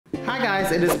Hi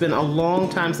guys, it has been a long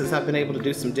time since I've been able to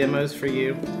do some demos for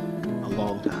you. A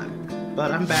long time.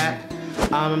 But I'm back.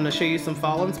 I'm going to show you some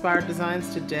fall inspired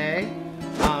designs today.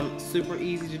 Super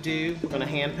easy to do. We're going to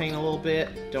hand paint a little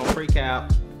bit. Don't freak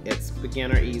out. It's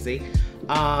beginner easy.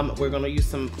 We're going to use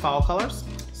some fall colors.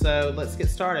 So let's get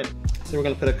started. So we're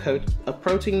going to put a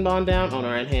protein bond down on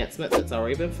our enhancement that's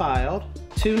already been filed.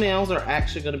 Two nails are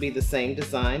actually going to be the same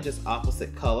design, just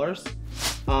opposite colors.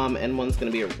 And one's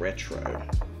going to be a retro.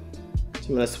 So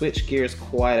I'm going to switch gears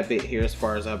quite a bit here as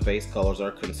far as our base colors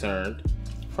are concerned.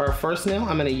 For our first nail,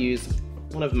 I'm going to use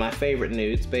one of my favorite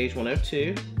nudes, Beige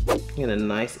 102. Get a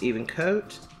nice even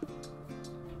coat.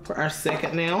 For our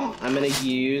second nail, I'm going to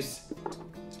use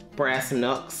Brass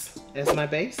Knucks as my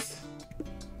base.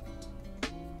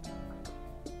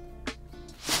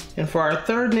 And for our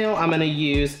third nail, I'm going to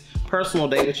use Personal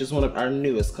Day, which is one of our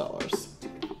newest colors.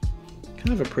 Kind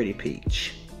of a pretty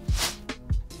peach.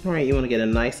 All right, you want to get a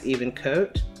nice even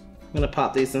coat. I'm going to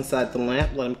pop these inside the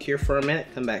lamp, let them cure for a minute,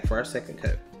 come back for our second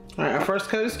coat. All right, our first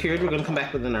coat is cured. We're going to come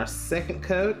back within our second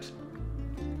coat.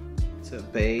 So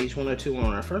Beige 102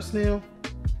 on our first nail,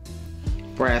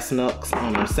 Brass Knucks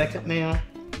on our second nail,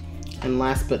 and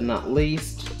last but not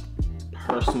least,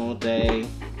 Personal Day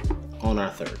on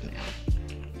our third nail.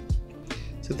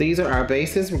 So these are our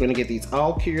bases. We're going to get these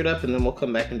all cured up and then we'll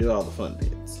come back and do all the fun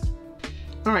bits.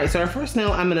 All right, so our first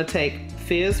nail, I'm going to take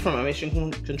Fizz from my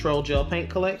Mission Control Gel Paint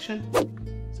collection. So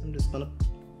I'm just going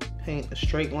to paint a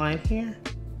straight line here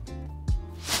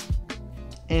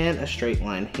and a straight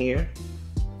line here.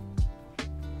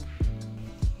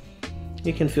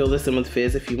 You can fill this in with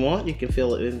Fizz if you want. You can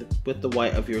fill it in with the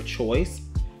white of your choice.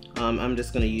 I'm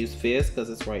just going to use Fizz because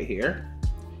it's right here.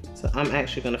 So I'm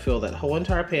actually going to fill that whole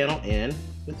entire panel in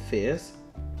with Fizz.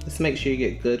 Just make sure you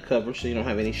get good coverage so you don't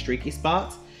have any streaky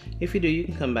spots. If you do, you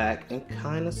can come back and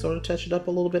kind of sort of touch it up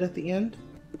a little bit at the end.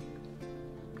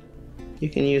 You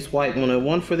can use White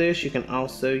 101 for this. You can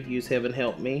also use Heaven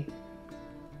Help Me.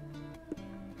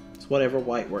 It's whatever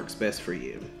white works best for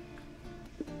you.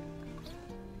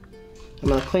 I'm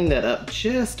going to clean that up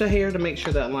just a hair to make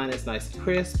sure that line is nice and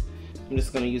crisp. I'm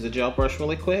just going to use a gel brush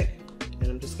really quick. And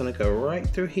I'm just going to go right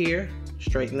through here,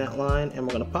 straighten that line, and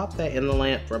we're going to pop that in the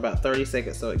lamp for about 30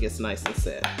 seconds so it gets nice and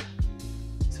set.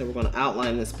 So we're going to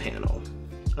outline this panel.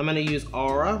 I'm going to use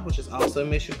Aura, which is also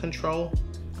Mission Control.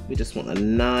 We just want a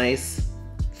nice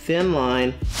thin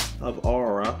line of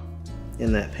Aura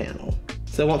in that panel.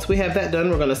 So once we have that done,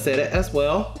 we're going to set it as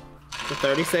well for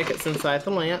 30 seconds inside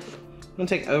the lamp. I'm going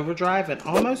to take Overdrive and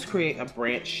almost create a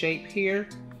branch shape here.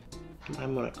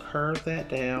 I'm going to curve that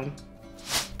down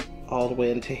all the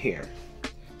way into here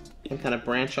and kind of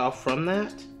branch off from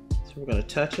that. So we're going to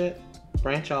touch it,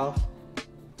 branch off,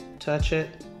 touch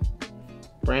it,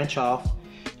 branch off.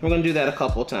 And we're going to do that a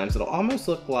couple of times. It'll almost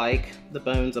look like the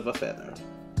bones of a feather.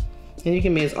 And you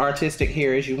can be as artistic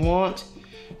here as you want.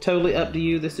 Totally up to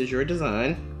you. This is your design.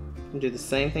 You can do the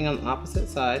same thing on the opposite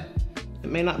side. It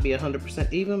may not be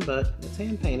 100% even, but it's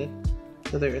hand painted,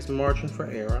 so there is margin for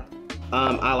error.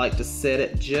 I like to set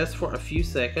it just for a few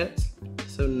seconds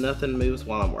so nothing moves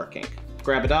while I'm working.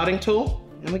 Grab a dotting tool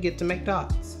and we get to make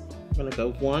dots. I'm gonna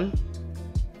go 1,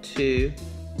 2,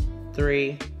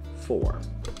 3, 4.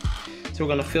 So we're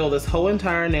gonna fill this whole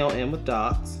entire nail in with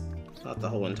dots. Not the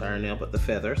whole entire nail, but the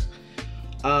feathers.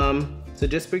 So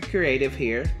just be creative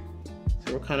here.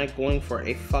 So we're kind of going for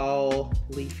a fall,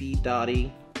 leafy,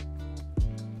 dotty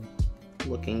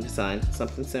looking design,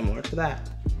 something similar to that.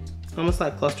 Almost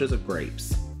like clusters of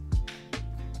grapes.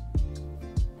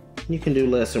 You can do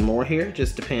less or more here, it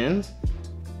just depends.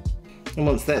 And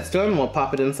once that's done, we'll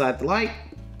pop it inside the light.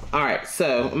 All right,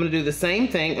 so I'm gonna do the same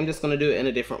thing, I'm just gonna do it in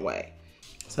a different way.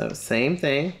 So same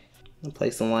thing, I'll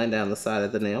place a line down the side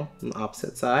of the nail on the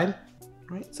opposite side.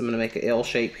 All right, so I'm gonna make an L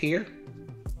shape here,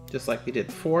 just like we did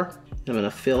before. I'm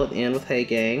gonna fill it in with Hey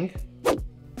Gang.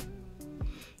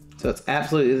 So it's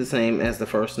absolutely the same as the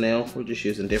first nail, we're just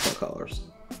using different colors.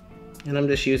 And I'm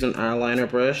just using our eyeliner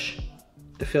brush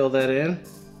to fill that in.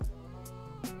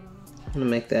 I'm gonna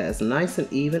make that as nice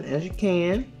and even as you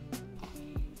can.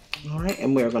 All right,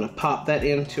 and we're gonna pop that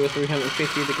into a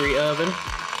 350-degree oven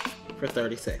for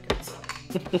 30 seconds.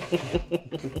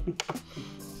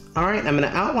 All right, I'm gonna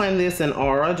outline this in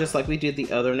Aura just like we did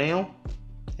the other nail.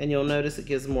 And you'll notice it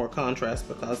gives more contrast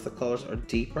because the colors are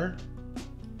deeper.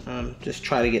 Just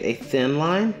try to get a thin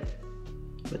line,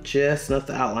 but just enough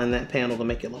to outline that panel to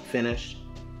make it look finished.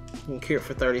 You can cure it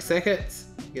for 30 seconds,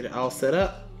 get it all set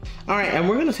up. All right, and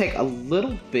we're gonna take a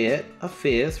little bit of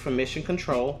Fizz from Mission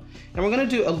Control, and we're gonna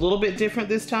do a little bit different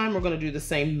this time. We're gonna do the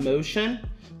same motion,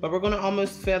 but we're gonna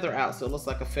almost feather out so it looks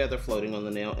like a feather floating on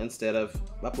the nail instead of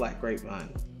a black grapevine.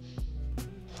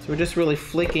 So we're just really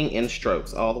flicking in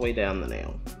strokes all the way down the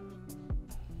nail.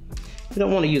 You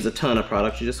don't want to use a ton of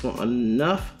product, you just want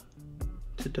enough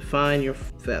to define your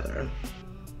feather.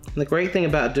 And the great thing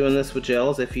about doing this with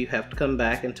gel is if you have to come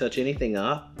back and touch anything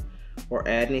up or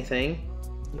add anything,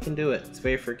 you can do it. It's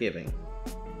very forgiving.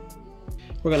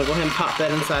 We're gonna go ahead and pop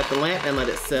that inside the lamp and let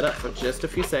it set up for just a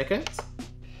few seconds.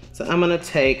 So I'm gonna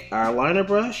take our liner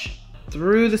brush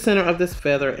through the center of this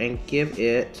feather and give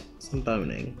it some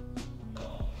boning.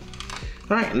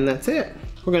 All right, and that's it.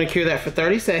 We're gonna cure that for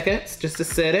 30 seconds just to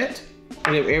set it.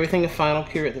 We give everything a final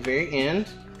cure at the very end.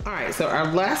 All right, so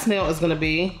our last nail is gonna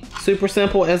be super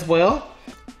simple as well.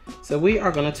 So we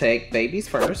are gonna take babies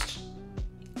first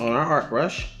on our art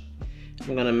brush.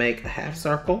 I'm gonna make a half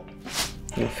circle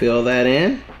and fill that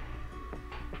in.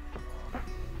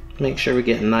 Make sure we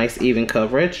get nice even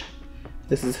coverage.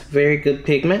 This is very good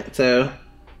pigment, so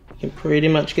you can pretty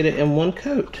much get it in one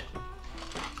coat.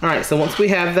 All right, so once we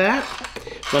have that,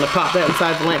 I'm gonna pop that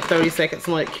inside the lamp 30 seconds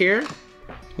and let it cure.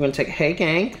 We're gonna take a Hey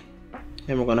Gang,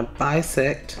 and we're gonna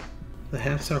bisect the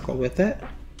half circle with it.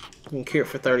 And cure it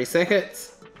for 30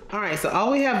 seconds. All right, so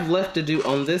all we have left to do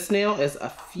on this nail is a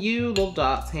few little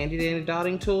dots, handy dandy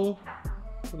dotting tool.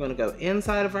 We're gonna go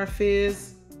inside of our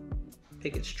Fizz,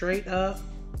 pick it straight up.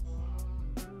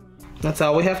 That's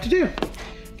all we have to do.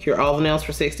 Cure all the nails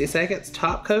for 60 seconds,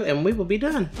 top coat, and we will be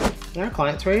done. And our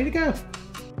client's ready to go.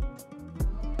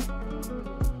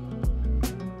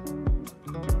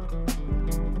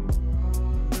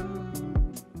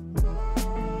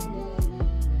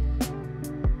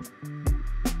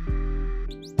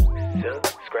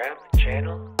 Subscribe to the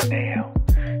channel.